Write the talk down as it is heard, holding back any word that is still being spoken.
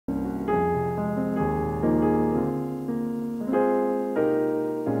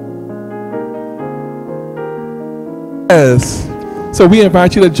Yes. So we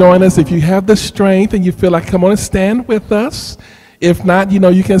invite you to join us if you have the strength and you feel like come on and stand with us. If not,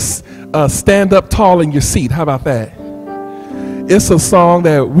 you can stand up tall in your seat. How about that? It's a song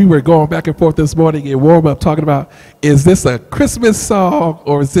that we were going back and forth this morning in warm up talking about, is this a Christmas song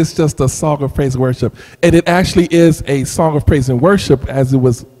or is this just a song of praise and worship? And it actually is a song of praise and worship as it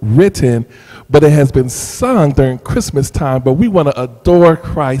was written, but it has been sung during Christmas time. But we want to adore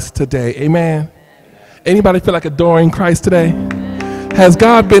Christ today. Amen. Anybody feel like adoring Christ today? Has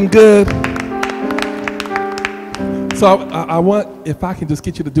God been good? So I want, if I can just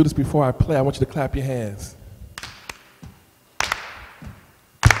get you to do this before I play, I want you to clap your hands.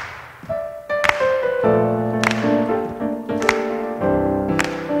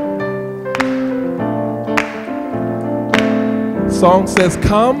 Song says,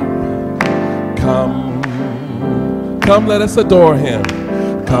 come, let us adore him.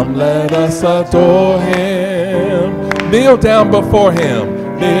 Come, let us adore him. Kneel down before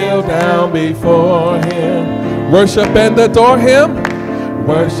him. Kneel down before him. Worship and adore him.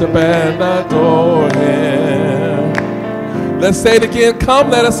 Worship and adore him. Let's say it again. Come,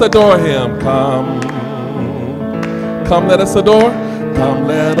 let us adore him. Come, let us adore. Come,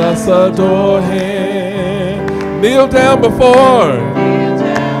 let us adore him. Kneel down before. Kneel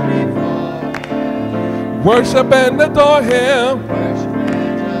down before. Worship and adore him.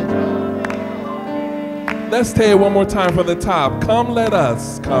 Let's say it one more time from the top. Come, let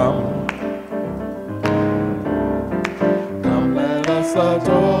us. Come, let us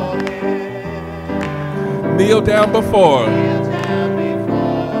adore him. Kneel down before.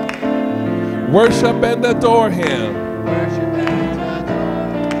 Worship and adore him.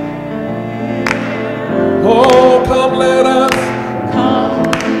 Oh, come, let us.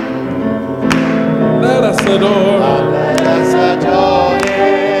 Let us adore. Let us adore him.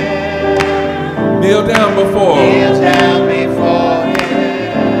 Kneel down before. Kneel down before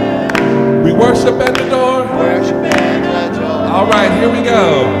him. We worship and adore. Worship and adore. All right, here we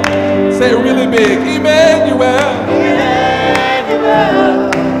go. Say it really big. Emmanuel. Emmanuel.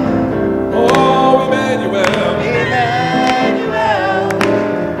 Oh, Emmanuel. Emmanuel.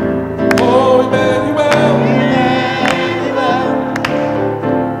 Oh, Emmanuel.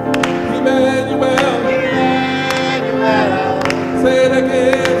 Emmanuel. Emmanuel. Say it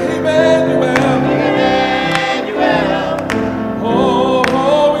again. Emmanuel. Emmanuel.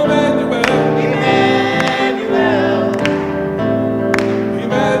 Oh, Emmanuel. Emmanuel.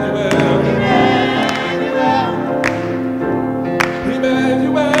 Emmanuel.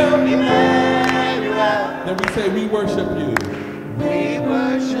 Emmanuel. Emmanuel. Then we say we worship you. We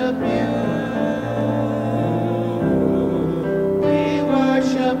worship you. We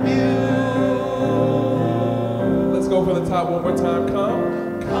worship you. Let's go for the top one more time.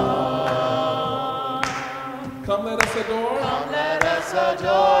 Come, let us adore. Come, let us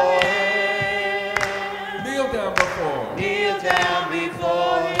adore him. Kneel down before. Kneel down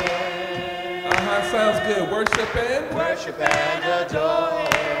before him. Sounds good. Worship and. Worship and adore him.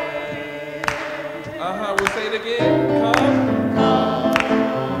 We'll say it again.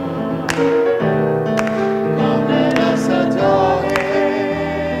 Come, let us adore him.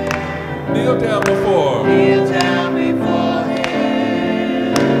 kneel down before. Kneel down before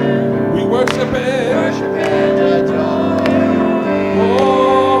him. We worship and. Worship and adore him.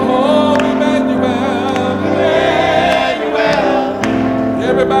 Oh, Emmanuel. Emmanuel.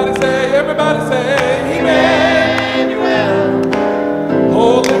 Everybody say, Emmanuel.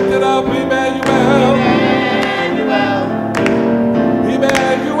 Oh, lift it up, Emmanuel.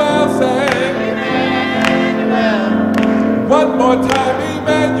 Emmanuel, say. Emmanuel. One more time,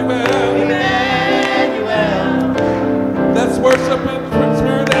 Emmanuel. Emmanuel. Let's worship in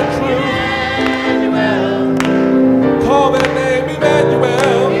spirit and truth. Emmanuel. Call that name,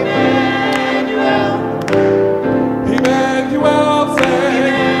 Emmanuel. Emmanuel. Emmanuel, say.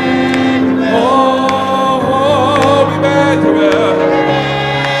 Emmanuel. Oh, Emmanuel.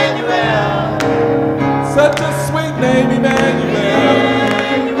 Emmanuel. Such a sweet name, Emmanuel.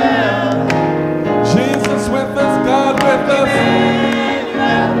 Emmanuel. Jesus with us, God with us.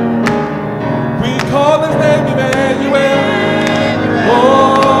 Emmanuel. We call his name, Emmanuel.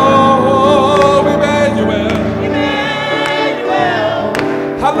 Oh, Emmanuel. Emmanuel.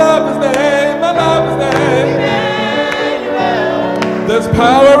 I love his name, I love his name. Emmanuel. There's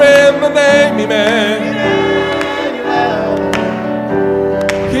power in the name, Emmanuel.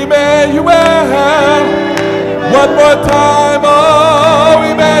 Emmanuel. One more time, oh,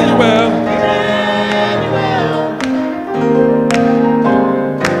 Emmanuel.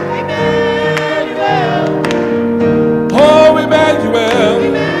 Oh, Emmanuel.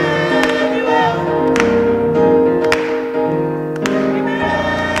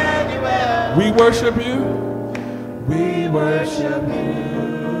 worship you. We worship you.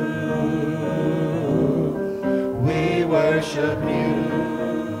 We worship you.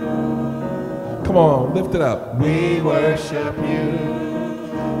 Come on, lift it up. We worship you.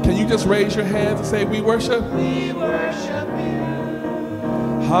 Can you just raise your hands and say, we worship? We worship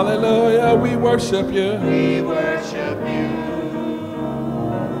you. Hallelujah, we worship you. We worship you.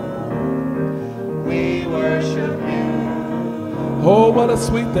 We worship you. Oh, what a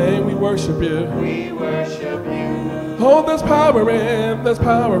sweet thing, we worship you. We worship you. Oh, there's power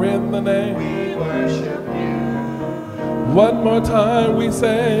in the name. We worship you. One more time we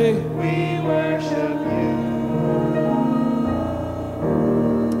say, We worship you.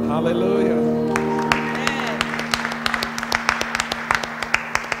 hallelujah.